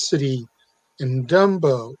adversity in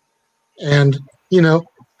Dumbo and,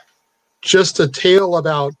 just a tale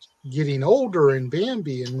about getting older in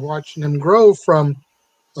Bambi and watching him grow from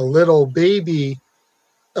a little baby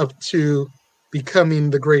up to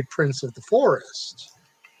becoming the great prince of the forest.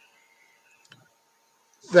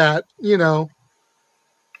 That,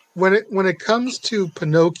 when it comes to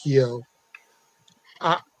Pinocchio,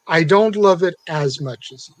 I don't love it as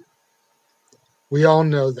much as you. We all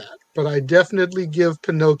know that. But I definitely give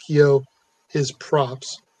Pinocchio his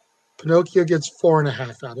props. Pinocchio gets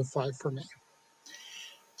 4.5 out of 5 for me.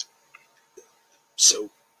 So,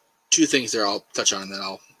 2 things there I'll touch on, and then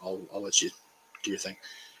I'll let you do your thing.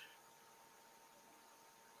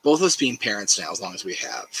 both of us being parents now, as long as we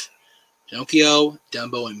have, Pinocchio,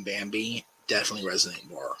 Dumbo, and Bambi definitely resonate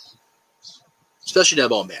more. Especially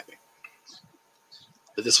Dumbo and Bambi.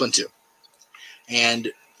 But this one too.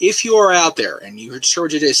 And if you are out there, and you heard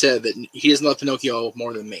JJ said that he doesn't love Pinocchio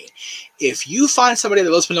more than me, if you find somebody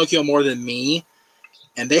that loves Pinocchio more than me,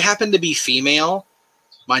 and they happen to be female,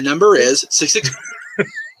 my number is 66.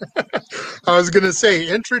 I was going to say,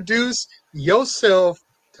 introduce yourself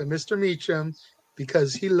to Mr. Meacham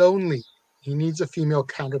because he's lonely. He needs a female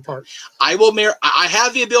counterpart. I will marry. I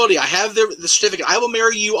have the ability. I have the certificate. I will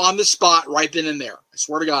marry you on the spot right then and there. I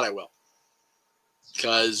swear to God I will.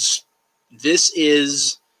 Because this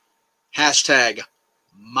is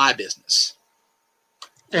 #my business.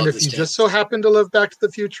 And if you just so happen to love Back to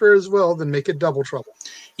the Future as well, then make it double trouble.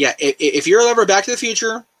 Yeah, if you're a lover of Back to the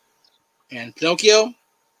Future and Pinocchio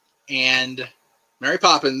and Mary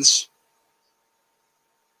Poppins,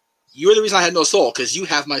 you are the reason I had no soul, because you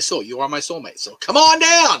have my soul. You are my soulmate. So come on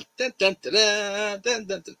down. Dun, dun, dun, dun, dun,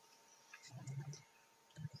 dun, dun.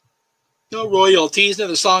 No royalties,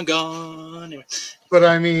 another song gone. Anyway. But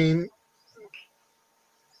I mean,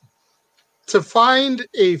 to find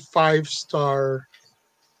a 5-star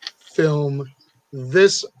film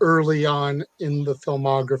this early on in the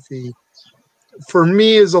filmography, for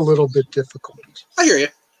me, is a little bit difficult. I hear you.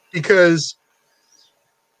 Because,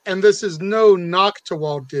 and this is no knock to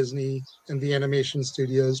Walt Disney and the animation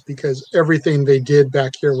studios, because everything they did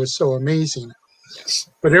back here was so amazing. Yes.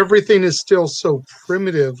 But everything is still so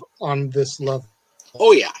primitive on this level.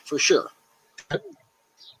 Oh, yeah, for sure.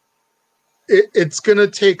 It's going to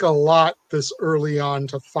take a lot this early on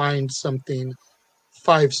to find something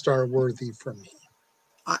 5-star worthy for me.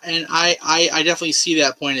 And I definitely see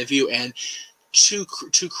that point of view. And to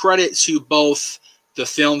credit to both the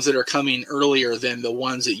films that are coming earlier than the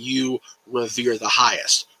ones that you revere the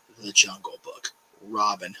highest, The Jungle Book,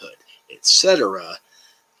 Robin Hood, etc.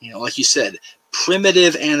 You know, like you said,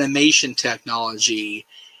 primitive animation technology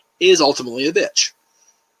is ultimately a bitch.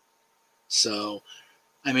 So,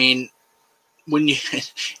 I mean, when you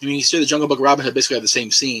see The Jungle Book, Robin Hood basically have the same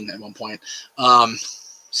scene at one point.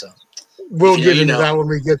 So we'll get into that when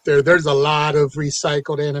we get there. There's a lot of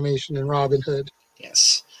recycled animation in Robin Hood.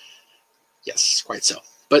 Yes, quite so.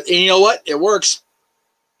 But you know what? It works.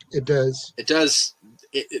 It does. It does.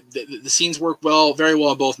 The scenes work very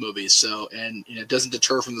well in both movies. So, and it doesn't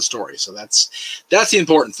deter from the story. So that's the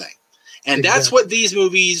important thing. And exactly. That's what these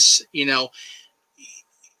movies,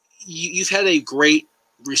 you've had a great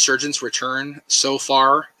resurgence return so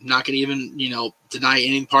far. I'm not going to even, deny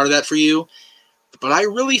any part of that for you. But I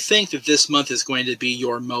really think that this month is going to be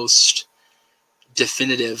your most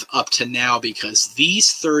definitive up to now, because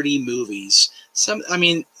these 30 movies,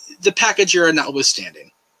 the package era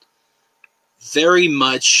notwithstanding, very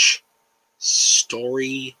much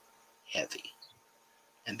story heavy.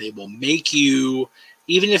 And they will make you,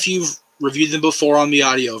 even if you've reviewed them before on the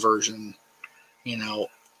audio version,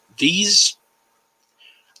 these,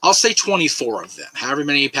 I'll say 24 of them. However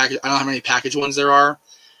many package, I don't know how many package ones there are,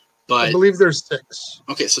 but I believe there's 6.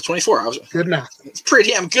 Okay, so 24. Good math. It's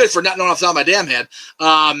pretty damn good for not knowing off the top of my damn head.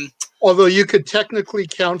 Although you could technically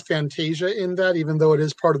count Fantasia in that, even though it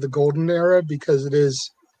is part of the golden era, because it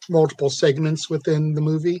is multiple segments within the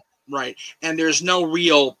movie. Right, and there's no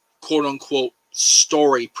real quote-unquote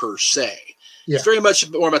story per se. Yeah. It's very much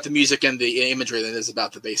more about the music and the imagery than it is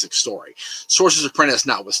about the basic story. Sorcerer's Apprentice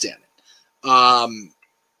notwithstanding.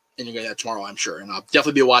 And you're going to that tomorrow, I'm sure. And I'll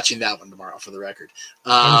definitely be watching that one tomorrow, for the record.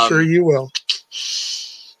 I'm sure you will.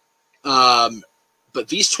 But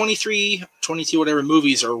these 23, 22, whatever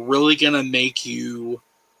movies are really going to make you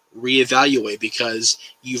reevaluate, because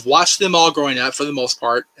you've watched them all growing up for the most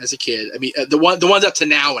part as a kid. I mean, the ones up to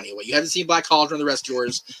now anyway. You haven't seen Black Cauldron or The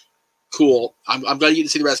Rescuers. Cool. I'm glad you get to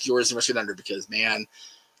see The Rescuers and Rescued Under, because, man,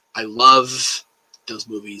 I love those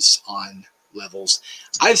movies on levels.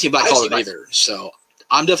 I haven't seen Black Cauldron either, so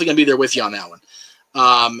I'm definitely going to be there with you on that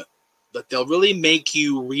one. But they'll really make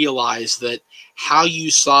you realize that how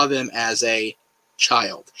you saw them as a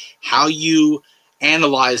child, how you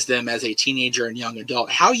analyzed them as a teenager and young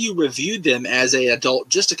adult, how you reviewed them as an adult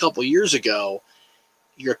just a couple years ago,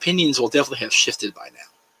 your opinions will definitely have shifted by now.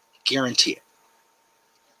 Guarantee it.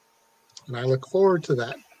 And I look forward to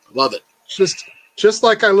that. Love it. Just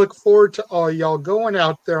like I look forward to all y'all going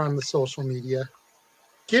out there on the social media,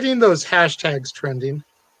 getting those hashtags trending,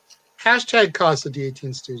 hashtag Casa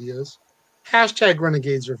D18 Studios, hashtag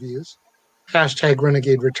Renegades Reviews, hashtag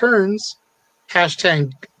Renegade Returns,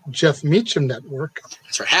 hashtag Jeff Meacham Network.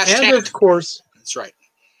 That's right. Hashtag. And of course, that's right.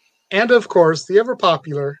 And of course, the ever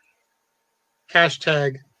popular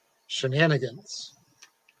hashtag Shenanigans.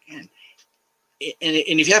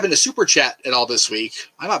 if you happen to super chat at all this week,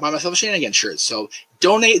 I might buy myself a Shenanigans shirt. So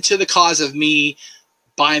donate to the cause of me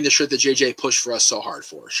buying the shirt that JJ pushed for us so hard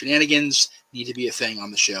for. Shenanigans need to be a thing on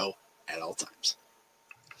the show at all times.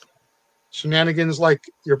 Shenanigans like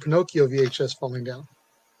your Pinocchio VHS falling down.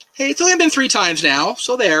 Hey, it's only been 3 times now,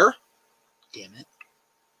 so there. Damn it.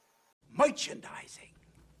 Merchandising.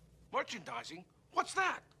 Merchandising? What's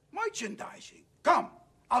that? Merchandising. Come,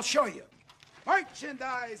 I'll show you.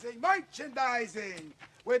 Merchandising,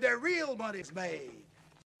 where the real money's made.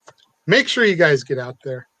 Make sure you guys get out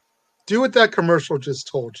there. Do what that commercial just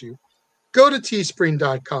told you. Go to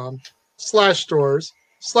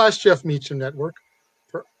teespring.com/stores/Jeff Meacham Network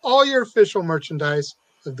for all your official merchandise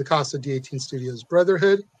of the Casa D18 Studios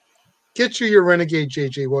Brotherhood. Get you your Renegade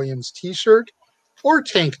JJ Williams t-shirt or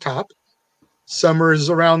tank top. Summer is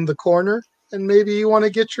around the corner, and maybe you want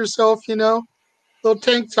to get yourself, little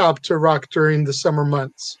tank top to rock during the summer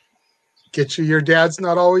months. Get you your Dad's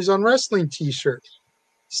Not Always on Wrestling t-shirt.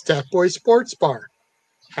 Statboy Sports Bar.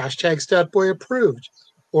 #Statboy approved.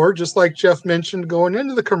 Or just like Jeff mentioned going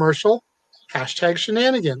into the commercial,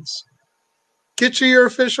 #Shenanigans. Get you your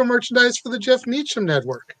official merchandise for the Jeff Meacham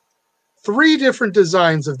Network. 3 different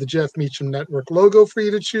designs of the Jeff Meacham Network logo for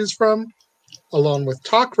you to choose from, along with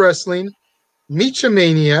Talk Wrestling,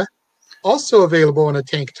 Meachamania, also available in a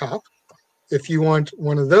tank top. If you want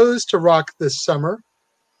one of those to rock this summer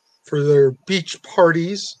for their beach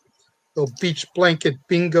parties, little beach blanket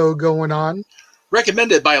bingo going on.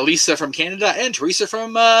 Recommended by Lisa from Canada and Teresa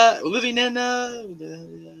from living in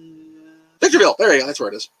Victorville. There you go. That's where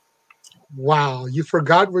it is. Wow, you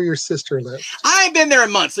forgot where your sister lives. I've been there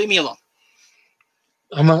in months. Leave me alone.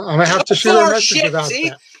 I'm gonna have to shoot her a message about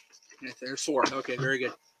that. There's 4. Okay, very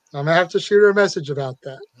good. I'm gonna have to shoot her a message about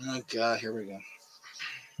that. Oh God, here we go.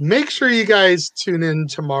 Make sure you guys tune in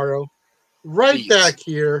tomorrow, right back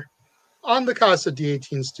here on the Casa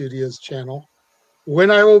D18 Studios channel,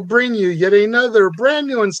 when I will bring you yet another brand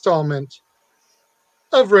new installment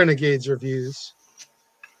of Renegades Reviews.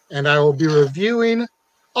 And I will be reviewing,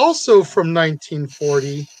 also from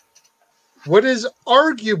 1940, what is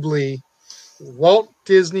arguably Walt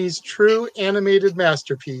Disney's true animated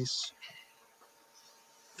masterpiece,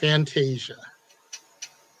 Fantasia.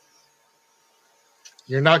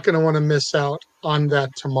 You're not going to want to miss out on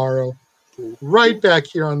that tomorrow, right back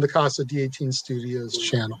here on the Casa D18 Studios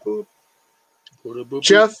channel.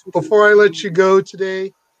 Jeff, before I let you go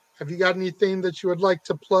today, have you got anything that you would like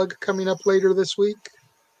to plug coming up later this week?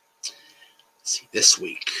 Let's see, this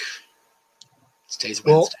week. Today's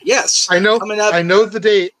Wednesday. Well, yes. I know the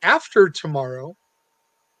day after tomorrow.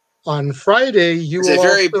 On Friday, you will It's a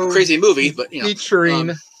very crazy movie, but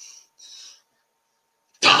featuring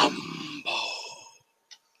Dumbo.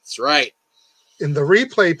 That's right. In the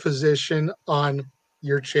replay position on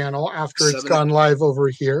your channel after it's gone live over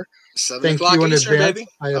here. 7 Thank o'clock you in Eastern, advance. baby.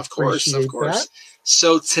 I of course. that.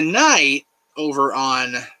 So tonight, over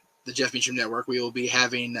on the Jeff Meacham Network, we will be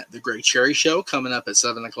having the Greg Cherry Show coming up at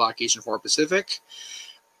 7 o'clock Eastern, 4 Pacific.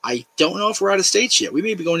 I don't know if we're out of states yet. We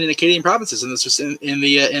may be going into Canadian provinces, and this was in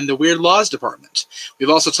the Weird Laws department. We've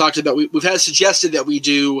also talked about we've had suggested that we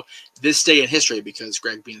do This Day in History, because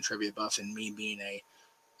Greg being a trivia buff and me being a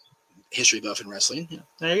history buff in wrestling. Yeah,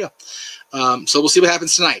 there you go. So we'll see what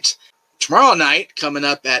happens tonight. Tomorrow night, coming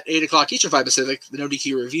up at 8 o'clock Eastern, 5 Pacific, the No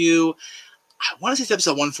DQ review. I want to say it's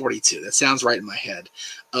episode 142. That sounds right in my head.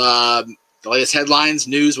 The latest headlines,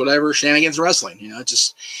 news, whatever, shenanigans, wrestling.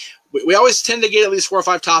 We always tend to get at least 4 or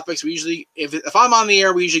 5 topics. We usually, if I'm on the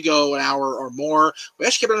air, we usually go an hour or more. We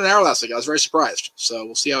actually kept it an hour last week. I was very surprised. So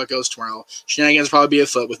we'll see how it goes tomorrow. Shenanigans will probably be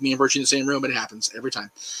afoot with me and Virtue in the same room, but it happens every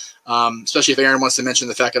time. Especially if Aaron wants to mention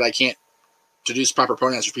the fact that I can't introduce proper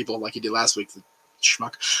pronouns for people like he did last week. The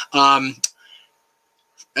schmuck.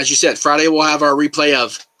 As you said, Friday we'll have our replay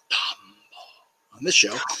of Dumbo on this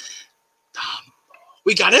show. Dumbo.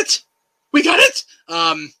 We got it.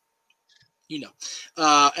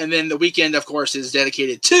 And then the weekend, of course, is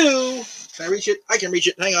dedicated to. Can I reach it? I can reach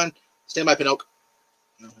it. Hang on. Stand by, Pinocchio.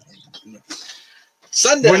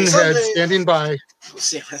 Sunday. Standing by. Let's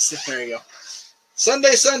see. There you go.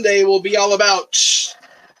 Sunday will be all about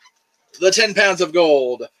the 10 pounds of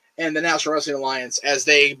gold and the National Wrestling Alliance as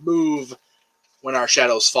they move when our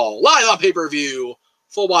shadows fall. Live on pay-per-view.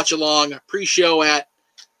 Full watch along. Pre-show at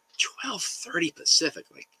 12:30 Pacific.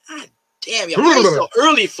 Like, God damn you. Why so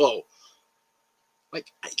early, fo?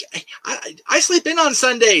 Like, I sleep in on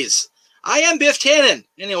Sundays. I am Biff Tannen.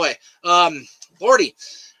 Anyway, Lordy.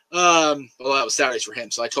 Well, that was Saturdays for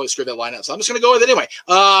him, so I totally screwed that lineup. So I'm just going to go with it anyway.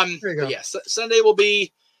 There you go. Yeah, Sunday will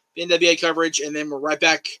be the NWA coverage, and then we're right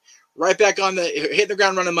back on hitting the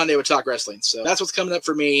ground running Monday with Talk Wrestling. So that's what's coming up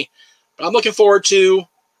for me. But I'm looking forward to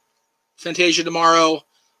Fantasia tomorrow.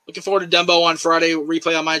 Looking forward to Dumbo on Friday,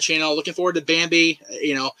 replay on my channel. Looking forward to Bambi.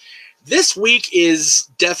 This week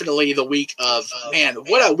is definitely the week of, man,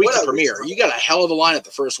 what a week to premiere. You got a hell of a lineup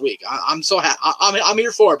the first week. I'm so happy. I'm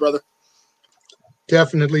here for it, brother.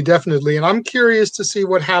 Definitely. And I'm curious to see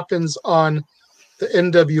what happens on the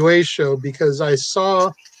NWA show, because I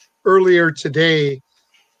saw earlier today,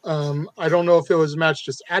 I don't know if it was a match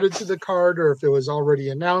just added to the card or if it was already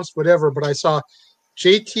announced, whatever, but I saw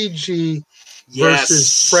JTG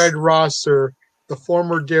versus Fred Rosser, the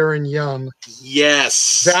former Darren Young.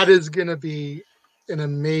 Yes. That is going to be an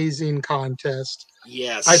amazing contest.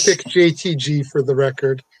 Yes. I picked JTG for the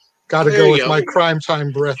record. Got to go with my Crime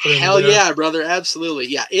Time brethren. Hell yeah, brother. Absolutely.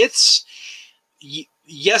 Yeah. It's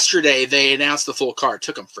yesterday they announced the full card.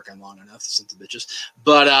 Took them freaking long enough, sons of bitches.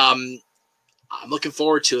 But I'm looking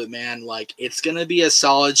forward to it, man. Like, it's going to be a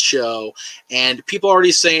solid show. And people are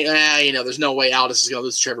already saying, there's no way Aldis is going to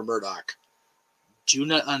lose to Trevor Murdoch. Do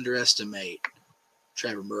not underestimate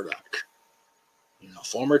Trevor Murdoch.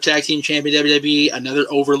 Former tag team champion WWE, another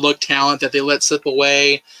overlooked talent that they let slip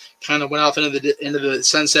away. Kind of went off into the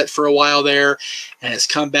sunset for a while there, and has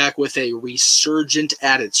come back with a resurgent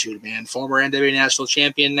attitude, man. Former NWA National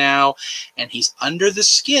Champion now, and he's under the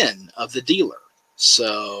skin of the dealer.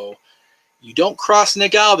 So you don't cross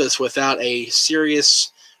Nick Aldis without a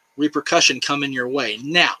serious repercussion coming your way.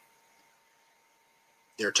 Now,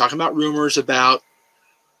 they're talking about rumors about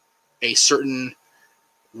a certain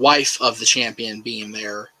wife of the champion being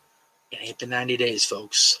there. It ain't been 90 days,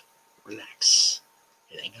 folks. Relax.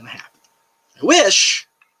 It ain't gonna happen. I wish.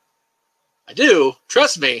 I do.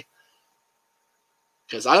 Trust me.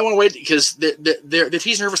 Because I don't want to wait. Because they're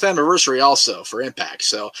teasing her for the anniversary also for Impact.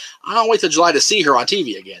 So I don't wait till July to see her on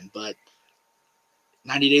TV again. But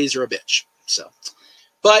 90 days are a bitch. So,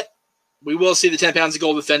 but we will see the 10 pounds of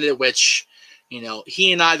gold defended, which,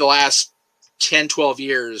 he and I, the last 10, 12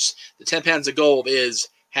 years, the 10 pounds of gold is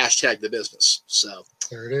 # the business. So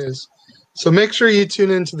there it is. So make sure you tune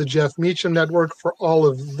into the Jeff Meacham Network for all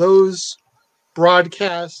of those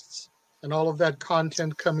broadcasts and all of that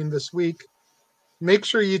content coming this week. Make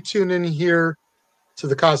sure you tune in here to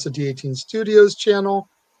the Casa D18 Studios channel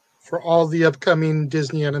for all the upcoming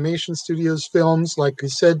Disney Animation Studios films. Like we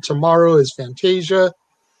said, tomorrow is Fantasia.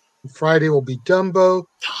 Friday will be Dumbo.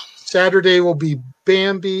 Saturday will be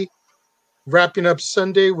Bambi. Wrapping up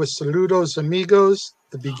Sunday with Saludos Amigos,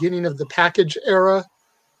 the beginning of the package era.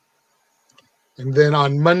 And then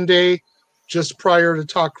on Monday, just prior to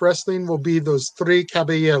Talk Wrestling, will be those Three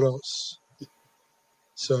Caballeros.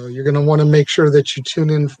 So you're going to want to make sure that you tune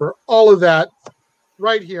in for all of that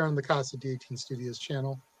right here on the Casa D18 Studios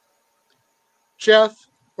channel. Jeff,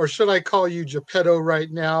 or should I call you Geppetto right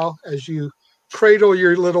now as you cradle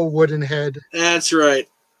your little wooden head? That's right.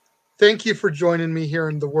 Thank you for joining me here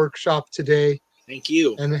in the workshop today. Thank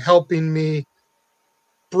you. And helping me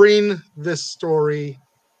bring this story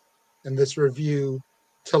and this review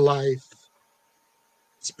to life.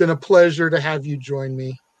 It's been a pleasure to have you join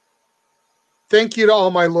me. Thank you to all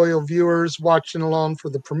my loyal viewers watching along for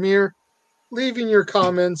the premiere, leaving your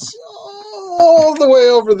comments all the way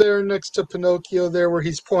over there next to Pinocchio there where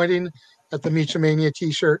he's pointing at the Meachamania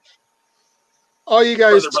t-shirt. All you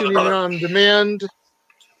guys tuning in on demand,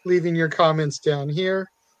 leaving your comments down here.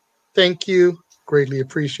 Thank you. Greatly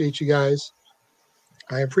appreciate you guys.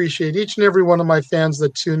 I appreciate each and every one of my fans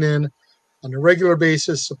that tune in on a regular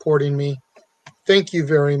basis supporting me. Thank you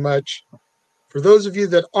very much. For those of you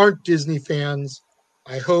that aren't Disney fans,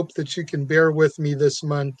 I hope that you can bear with me this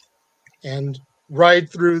month and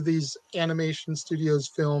ride through these Animation Studios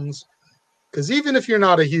films. Because even if you're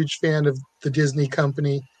not a huge fan of the Disney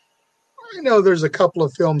company, I know there's a couple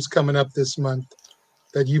of films coming up this month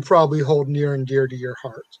that you probably hold near and dear to your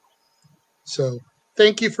heart. So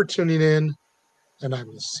thank you for tuning in, and I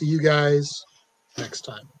will see you guys next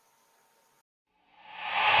time.